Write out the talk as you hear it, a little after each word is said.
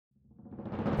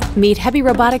Meet HEBI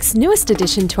Robotics' newest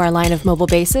addition to our line of mobile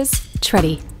bases,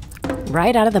 Tready.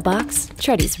 Right out of the box,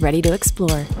 Tready's ready to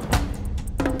explore.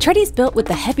 Tready's built with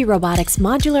the HEBI Robotics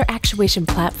modular actuation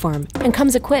platform and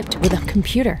comes equipped with a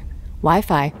computer,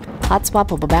 Wi-Fi, hot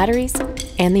swappable batteries,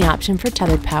 and the option for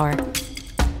tethered power.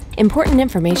 Important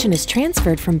information is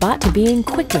transferred from bot to being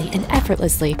quickly and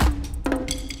effortlessly.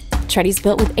 Tready's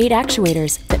built with 8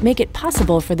 actuators that make it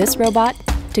possible for this robot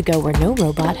to go where no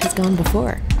robot has gone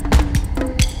before.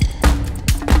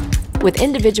 With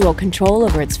individual control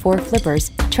over its 4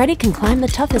 flippers, Tready can climb the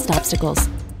toughest obstacles.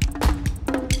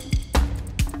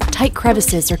 Tight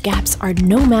crevices or gaps are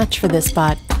no match for this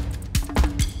bot.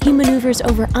 He maneuvers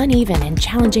over uneven and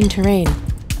challenging terrain.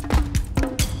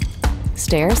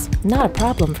 Stairs? Not a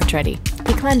problem for Tready.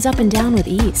 He climbs up and down with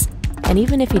ease, and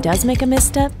even if he does make a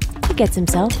misstep, he gets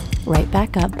himself right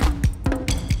back up.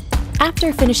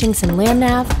 After finishing some land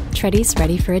nav, Tready's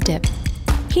ready for a dip.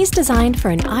 He's designed for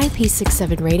an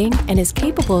IP67 rating and is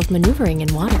capable of maneuvering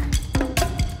in water.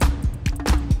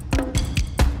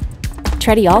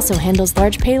 Tready also handles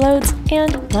large payloads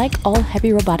and, like all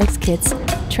HEBI Robotics kits,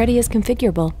 Tready is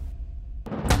configurable.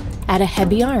 Add a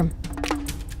HEBI arm,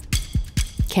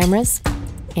 cameras,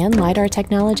 and LiDAR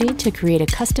technology to create a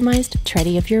customized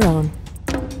Tready of your own.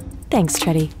 Thanks,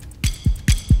 Tready.